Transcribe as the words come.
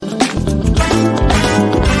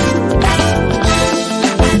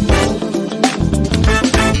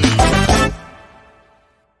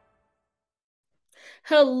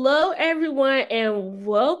Hello, everyone, and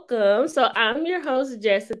welcome. So, I'm your host,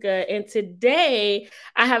 Jessica, and today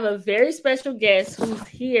I have a very special guest who's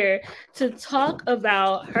here to talk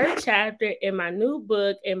about her chapter in my new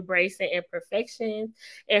book, Embracing Imperfections.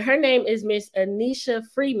 And her name is Miss Anneshia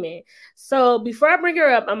Freeman. So, before I bring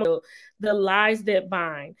her up, I'm going to the lies that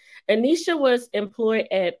bind. Anneshia was employed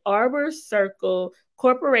at Arbor Circle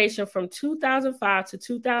Corporation from 2005 to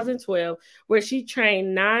 2012, where she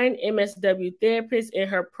trained 9 MSW therapists in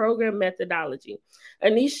her program methodology.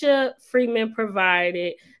 Anneshia Freeman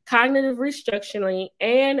provided cognitive restructuring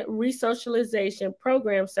and resocialization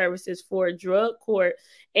program services for drug court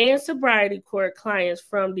and sobriety court clients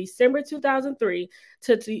from December 2003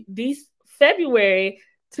 to February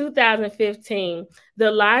 2015. The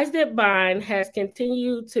Lies That Bind has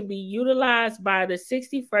continued to be utilized by the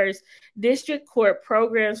 61st District Court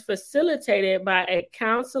programs facilitated by a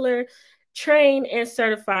counselor trained and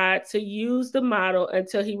certified to use the model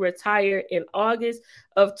until he retired in August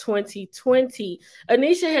of 2020.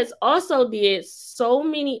 Anneshia has also did so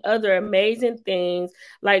many other amazing things,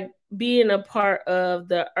 like being a part of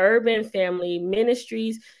the Urban Family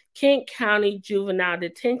Ministries, Kent County Juvenile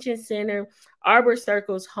Detention Center, Arbor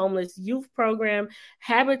Circle's Homeless Youth Program,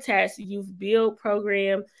 Habitat's Youth Build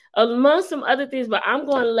Program, among some other things. But I'm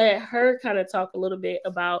going to let her kind of talk a little bit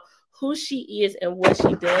about who she is and what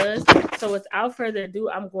she does. So without further ado,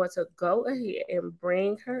 I'm going to go ahead and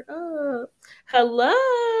bring her up. Hello.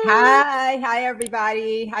 Hi,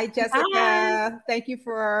 everybody. Hi, Jessica. Hi. Thank you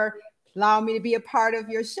for allowing me to be a part of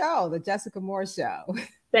your show, the Jessica Moore Show.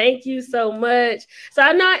 Thank you so much. So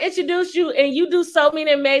I know I introduced you and you do so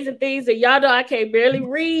many amazing things, and y'all know I can't barely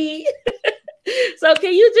read. So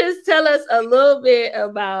can you just tell us a little bit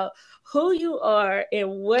about who you are and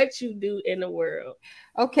what you do in the world?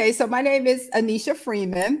 Okay, so my name is Anneshia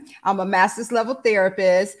Freeman. I'm a master's level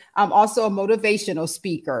therapist. I'm also a motivational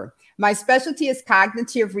speaker. My specialty is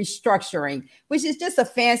cognitive restructuring, which is just a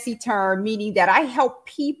fancy term meaning that I help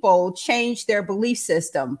people change their belief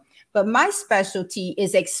system. But my specialty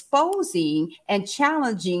is exposing and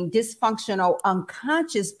challenging dysfunctional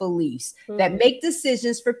unconscious beliefs that make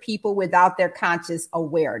decisions for people without their conscious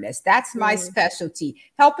awareness. That's my specialty,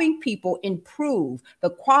 helping people improve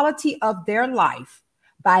the quality of their life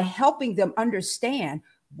by helping them understand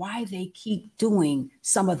why they keep doing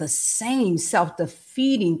some of the same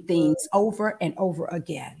self-defeating things over and over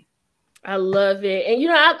again. I love it. And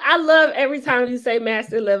I love every time you say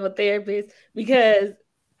master level therapist, because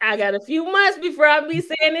I got a few months before I'll be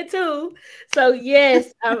saying it too. So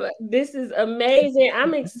yes, this is amazing.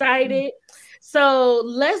 I'm excited. So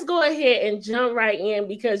let's go ahead and jump right in,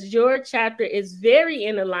 because your chapter is very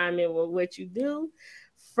in alignment with what you do.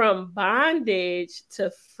 From bondage to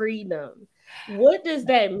freedom. What does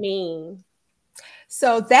that mean?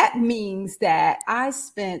 So that means that I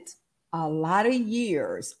spent a lot of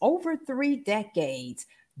years, over 3 decades,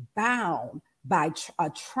 bound by a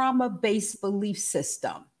trauma-based belief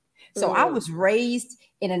system. So I was raised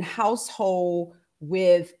in a household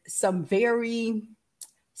with some very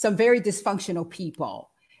dysfunctional people.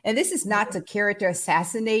 And this is not to character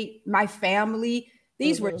assassinate my family.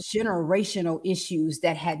 These were generational issues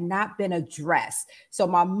that had not been addressed. So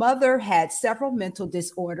my mother had several mental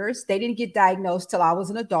disorders. They didn't get diagnosed till I was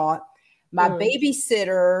an adult. My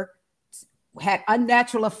babysitter had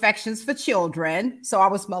unnatural affections for children. So I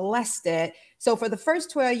was molested. So for the first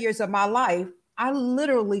 12 years of my life, I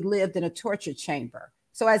literally lived in a torture chamber.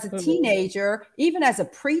 So as a teenager, even as a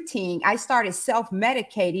preteen, I started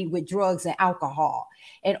self-medicating with drugs and alcohol.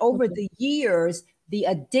 And over the years, the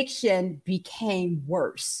addiction became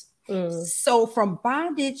worse. So from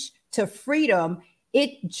bondage to freedom,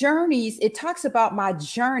 it talks about my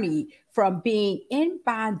journey from being in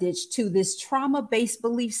bondage to this trauma-based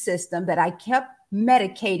belief system that I kept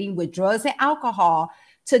medicating with drugs and alcohol,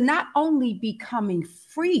 to not only becoming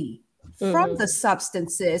free from the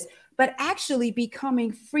substances, but actually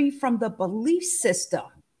becoming free from the belief system.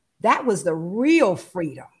 That was the real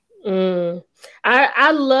freedom.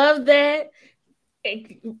 I love that.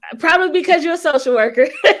 Probably because you're a social worker.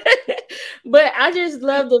 But I just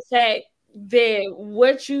love the fact that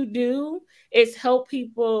what you do is help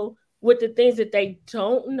people with the things that they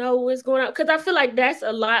don't know what's going on. Because I feel like that's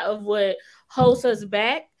a lot of what holds us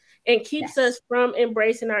back and keeps us from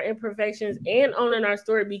embracing our imperfections and owning our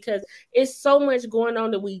story, because it's so much going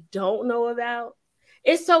on that we don't know about.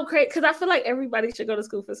 It's so crazy, because I feel like everybody should go to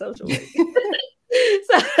school for social work.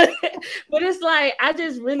 So, but it's like, I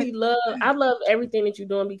love everything that you're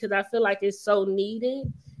doing, because I feel like it's so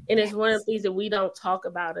needed, and it's one of the things that we don't talk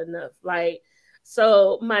about enough. Like,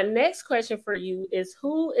 so my next question for you is,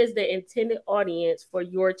 who is the intended audience for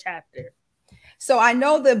your chapter? So I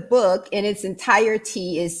know the book in its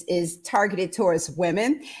entirety is targeted towards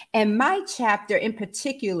women, and my chapter in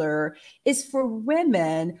particular is for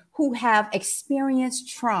women who have experienced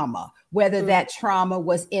trauma, whether Mm, that trauma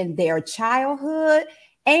was in their childhood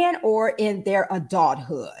and or in their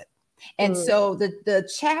adulthood. And mm, so the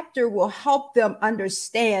chapter will help them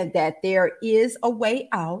understand that there is a way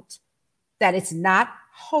out, that it's not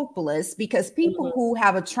hopeless, because people mm, who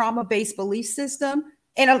have a trauma-based belief system,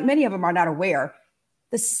 and many of them are not aware,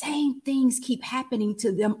 the same things keep happening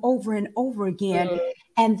to them over and over again, mm,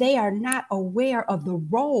 and they are not aware of the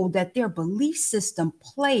role that their belief system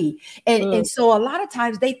play. And mm, so a lot of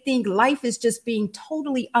times they think life is just being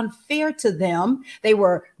totally unfair to them. They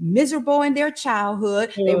were miserable in their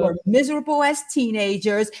childhood, they mm, were miserable as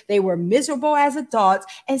teenagers, they were miserable as adults,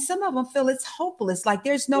 and some of them feel it's hopeless, like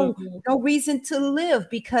there's mhm, no reason to live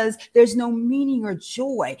because there's no meaning or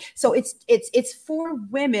joy. So it's for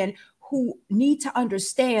women who need to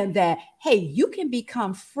understand that, hey, you can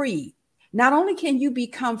become free. Not only can you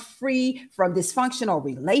become free from dysfunctional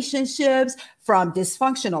relationships, from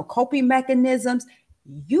dysfunctional coping mechanisms,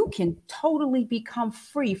 you can totally become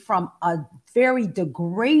free from a very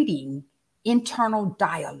degrading internal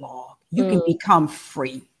dialogue. You can mm. become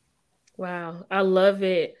free. Wow, I love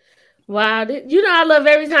it. Wow, you know I love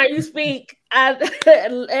every time you speak.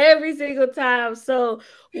 Every single time. So,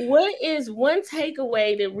 what is one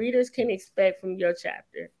takeaway that readers can expect from your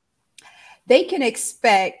chapter? They can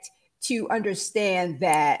expect to understand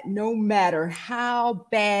that no matter how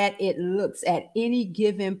bad it looks at any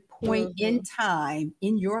given point in Mhm, time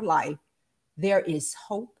in your life, there is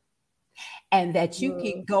hope, and that you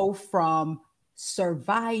can mm. go from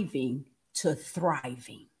surviving to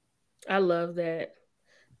thriving. I love that.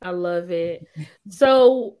 I love it.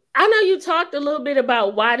 So I know you talked a little bit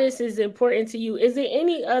about why this is important to you. Is there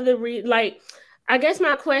any other like? I guess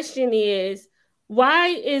my question is, why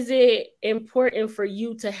is it important for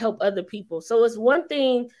you to help other people? So it's one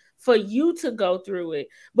thing for you to go through it,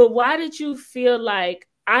 but why did you feel like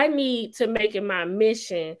I need to make it my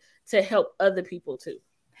mission to help other people too?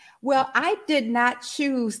 Well, I did not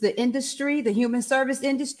choose the industry, the human service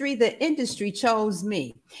industry. The industry chose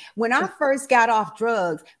me. When I first got off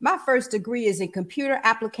drugs, my first degree is in computer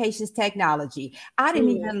applications technology. I didn't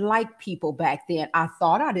Mm, even like people back then. I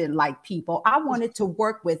thought I didn't like people. I wanted to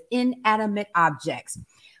work with inanimate objects.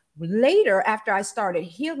 Later, after I started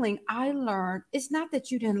healing, I learned it's not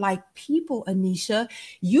that you didn't like people, Anneshia.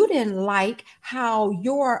 You didn't like how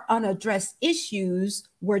your unaddressed issues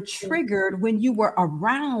were mm, triggered when you were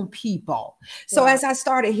around people. So wow. as I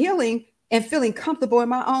started healing and feeling comfortable in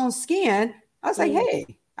my own skin, I was like, Mm,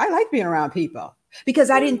 hey, I like being around people, because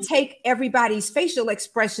I didn't mm, take everybody's facial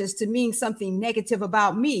expressions to mean something negative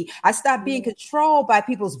about me. I stopped being mm, controlled by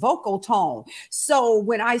people's vocal tone. So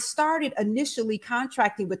when I started initially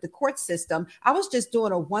contracting with the court system, I was just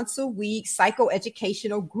doing a once a week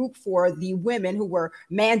psychoeducational group for the women who were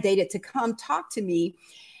mandated to come talk to me.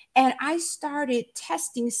 And I started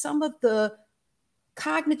testing some of the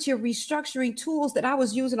cognitive restructuring tools that I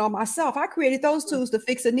was using on myself. I created those mm. tools to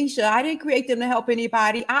fix Anneshia. I didn't create them to help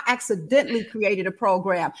anybody. I accidentally created a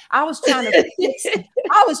program. I was trying to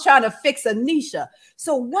fix Anneshia.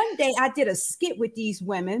 So one day I did a skit with these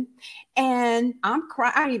women, and I'm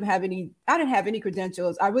crying. I didn't have any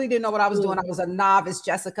credentials. I really didn't know what I was doing. Mm, I was a novice,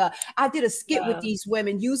 Jessica. I did a skit with wow. these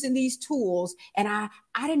women using these tools, and I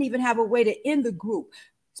didn't even have a way to end the group,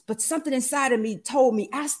 but something inside of me told me,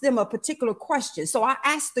 ask them a particular question. So I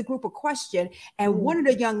asked the group a question, and Mm, one of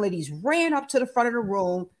the young ladies ran up to the front of the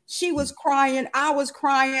room. She was crying, I was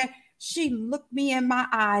crying. She looked me in my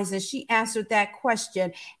eyes and she answered that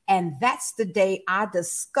question. And that's the day I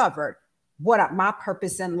discovered what my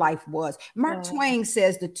purpose in life was. Mark wow. Twain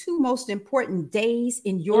says the two most important days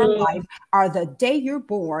in your Mm, life are the day you're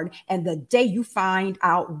born and the day you find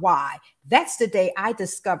out why. That's the day I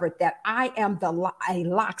discovered that I am a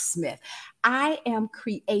locksmith. I am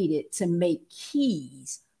created to make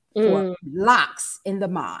keys for mm. locks in the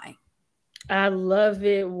mind. I love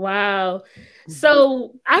it. Wow.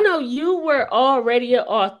 So I know you were already an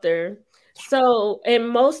author. So, and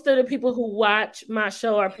most of the people who watch my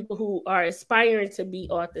show are people who are aspiring to be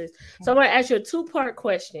authors. So, I'm going to ask you a two-part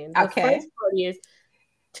question. The Okay. first part is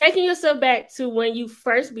taking yourself back to when you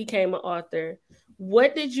first became an author.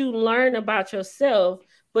 What did you learn about yourself?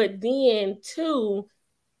 But then, two,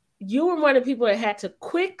 you were one of the people that had to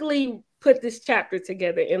quickly put this chapter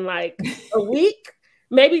together in like a week,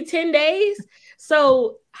 maybe 10 days.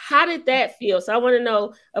 So, how did that feel? So, I want to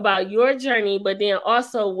know about your journey, but then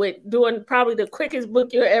also with doing probably the quickest book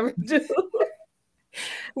you'll ever do.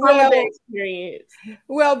 How was that Well, experience?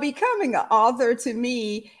 well, becoming an author to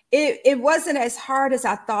me, it wasn't as hard as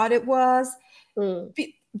I thought it was. Mm,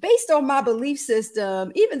 Based on my belief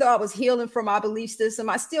system, even though I was healing from my belief system,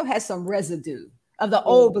 I still had some residue of the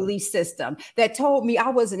old mm, belief system that told me I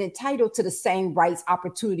wasn't entitled to the same rights,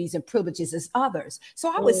 opportunities, and privileges as others.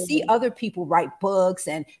 So I would see mm, other people write books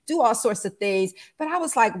and do all sorts of things. But I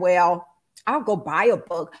was like, well, I'll go buy a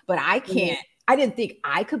book, but I mm, can't. I didn't think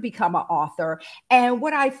I could become an author. And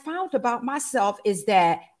what I found about myself is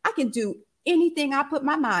that I can do anything I put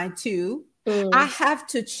my mind to. I mm. have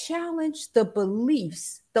to challenge the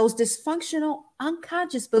beliefs, those dysfunctional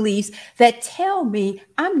unconscious beliefs that tell me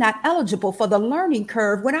I'm not eligible for the learning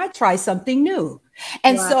curve when I try something new.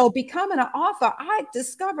 And Wow. so becoming an author, I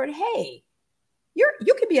discovered, hey,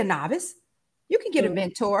 you can be a novice. You can get a Mm,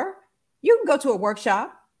 mentor. You can go to a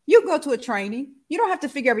workshop. You can go to a training. You don't have to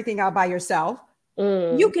figure everything out by yourself.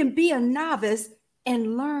 You mm. can be a novice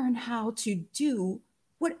and learn how to do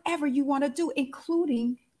whatever you want to do,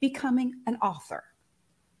 including becoming an author.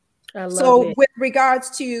 I love So, it. with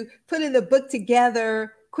regards to putting the book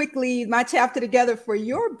together quickly, my chapter together for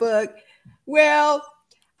your book, well,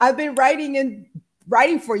 I've been writing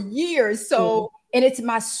for years. Mm. So, and it's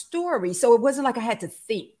my story. So it wasn't like I had to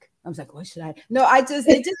think. I was like, what should I? No,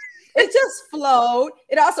 it just flowed.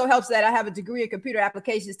 It also helps that I have a degree in computer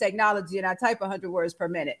applications technology and I type 100 words per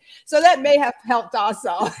minute. So that may have helped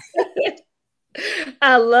also.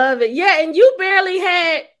 I love it. Yeah, and you barely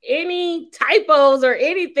had any typos or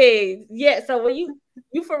anything. Yeah, so when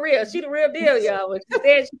you for real, she the real deal, y'all. When she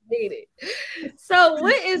said she did it. So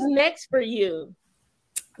what is next for you?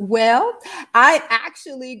 Well, I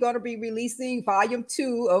actually going to be releasing volume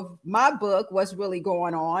 2 of my book, What's Really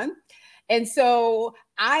Going On. And so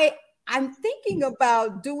I'm thinking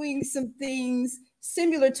about doing some things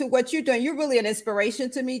similar to what you're doing. You're really an inspiration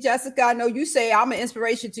to me, Jessica. I know you say I'm an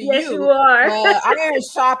inspiration to Yes, you you. are. Iron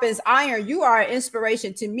sharpens iron. You are an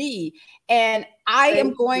inspiration to me. And I am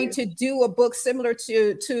Thank going you. to do a book similar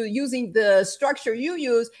to using the structure you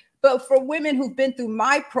use, but for women who've been through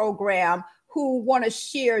my program who want to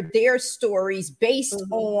share their stories based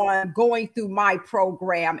Mhm. on going through my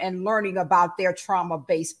program and learning about their trauma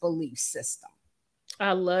based belief system.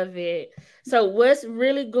 I love it. So what's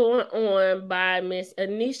really going on by Miss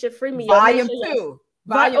Anneshia Freeman? Y'all make Volume sure y'all two.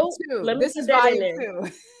 Volume oh, two. let me This put is that in volume there.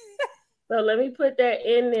 two. So let me put that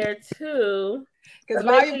in there too. Because So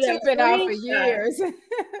make sure volume two y'all been out for screenshot. years.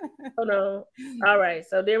 Hold on. All right.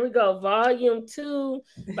 So there we go. Volume 2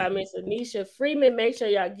 by Miss Anneshia Freeman. Make sure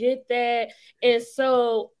y'all get that. And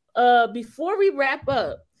so before we wrap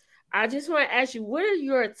up, I just want to ask you, what are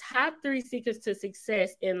your top 3 secrets to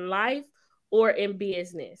success in life or in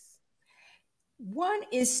business? One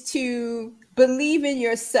is to believe in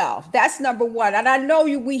yourself. That's number one. And I know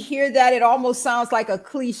we hear that it almost sounds like a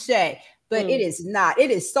cliche, but it Mm, is not. It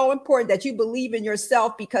is so important that you believe in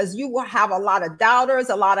yourself because you will have a lot of doubters,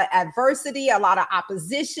 a lot of adversity, a lot of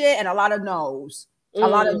opposition, and a lot of no's. A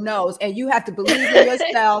lot of mm. no's. And you have to believe in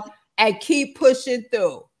yourself and keep pushing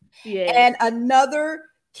through. Yes. And another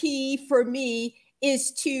key for me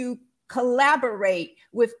is to collaborate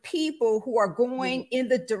with people who are Mm, going in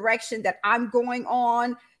the direction that I'm going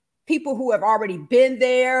on, people who have already been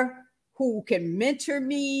there, who can mentor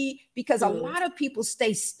me, because a mm. lot of people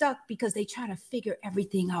stay stuck because they try to figure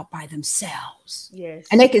everything out by themselves. And Yes.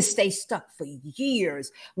 they can stay stuck for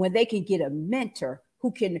years when they can get a mentor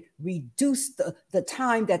who can reduce the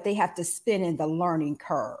time that they have to spend in the learning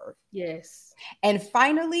curve. Yes. And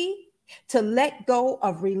finally, to let go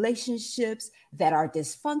of relationships that are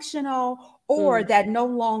dysfunctional or Mm, that no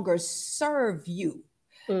longer serve you.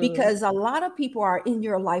 mm. Because a lot of people are in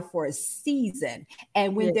your life for a season.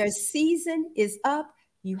 And when their Yes. season is up,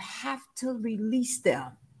 you have to release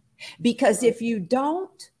them. Because Mm, if you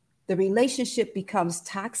don't, the relationship becomes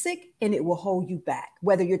toxic and it will hold you back,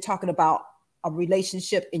 whether you're talking about a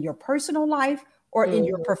relationship in your personal life or in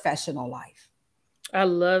your mhm. professional life. I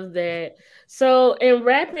love that. So, in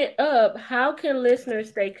wrapping up, how can listeners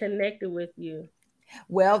stay connected with you?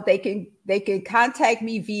 Well, they can contact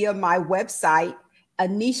me via my website,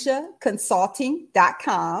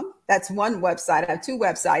 AnnesiaConsulting.com. That's one website. I have two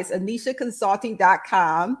websites,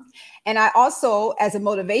 AnnesiaConsulting.com. And I also, as a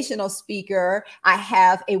motivational speaker, I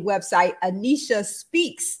have a website,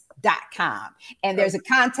 AnnesiaSpeaks.com. And there's a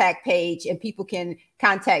contact page, and people can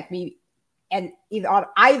contact me and either on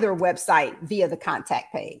either website via the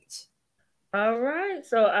contact page. All right.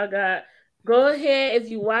 So I got go ahead if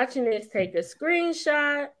you're watching this, take a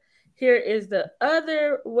screenshot, Here is the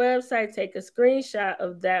other website. Take a screenshot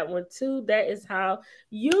of that one too. That is how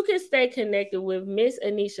you can stay connected with Miss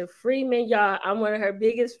Anneshia Freeman. Y'all, I'm one of her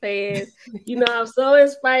biggest fans. You know, I'm so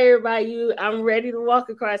inspired by you. I'm ready to walk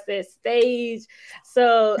across that stage.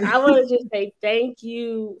 So I want to just say thank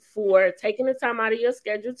you for taking the time out of your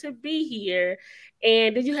schedule to be here.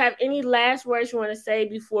 And did you have any last words you want to say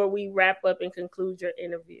before we wrap up and conclude your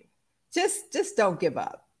interview? Just don't give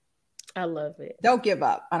up. I love it. Don't give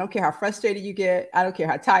up. I don't care how frustrated you get. I don't care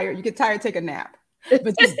how tired you get. Tired, take a nap.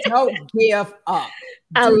 But just don't give up.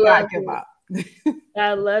 Do not give up.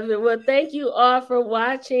 I love it. Well, thank you all for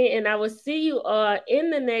watching, and I will see you all in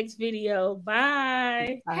the next video.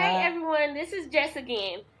 Bye. Hey everyone, this is Jess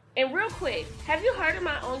again. And real quick, have you heard of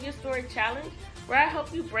my Own Your Story challenge, where I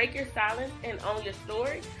help you break your silence and own your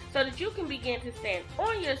story so that you can begin to stand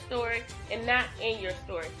on your story and not in your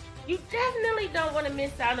story? You definitely don't want to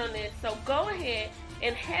miss out on this, so go ahead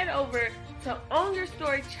and head over to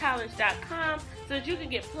ownyourstorychallenge.com so that you can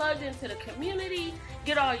get plugged into the community,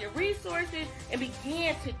 get all your resources, and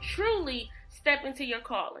begin to truly step into your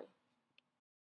calling.